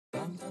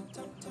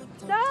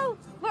So,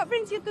 what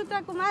brings you to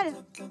Tacumar?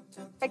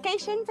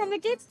 Vacation from the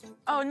kids?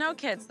 Oh, no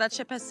kids. That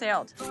ship has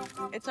sailed.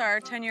 It's our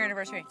 10-year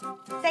anniversary.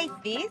 Take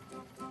these,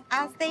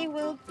 as they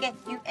will get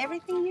you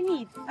everything you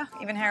need. Oh,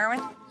 even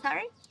heroin?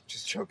 Sorry?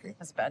 Just joking.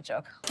 That's a bad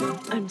joke.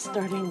 I'm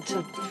starting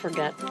to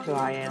forget who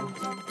I am.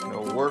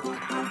 No work,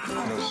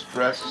 no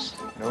stress,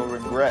 no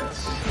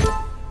regrets.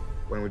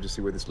 Why don't we just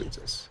see where this leads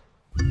us?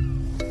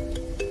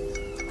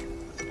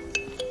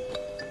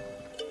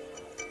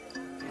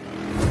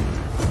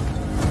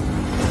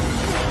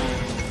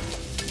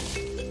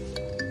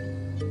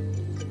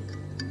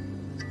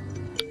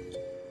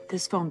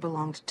 This phone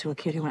belonged to a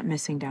kid who went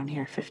missing down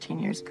here 15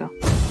 years ago.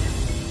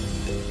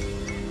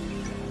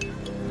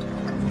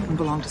 It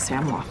belonged to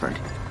Sam Wofford.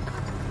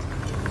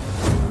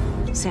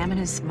 Sam and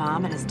his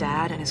mom and his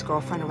dad and his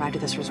girlfriend arrived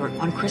at this resort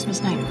on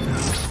Christmas night.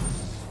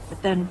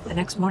 But then, the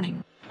next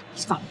morning,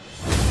 he's gone.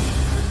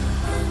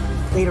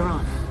 Later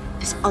on,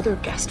 this other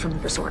guest from the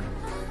resort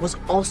was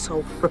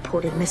also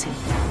reported missing.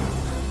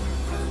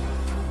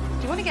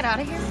 Do you want to get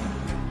out of here?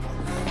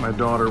 My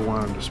daughter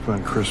wanted to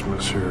spend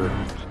Christmas here,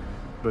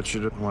 but she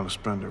didn't want to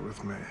spend it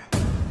with me.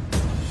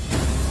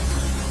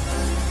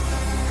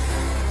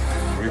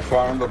 We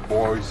found a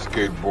boy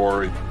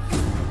skateboarding.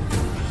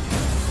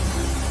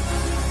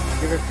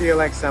 You ever feel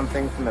like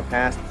something from the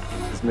past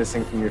is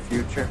missing from your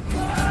future?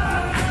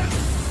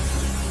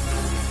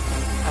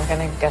 I'm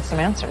gonna get some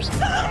answers.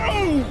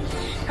 Hey,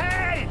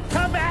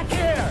 come back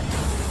here!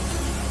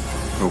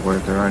 But what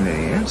if there aren't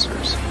any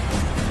answers?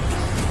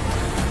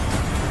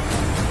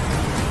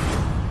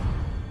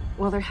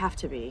 Well, there have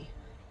to be.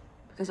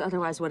 Because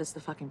otherwise, what is the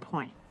fucking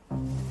point?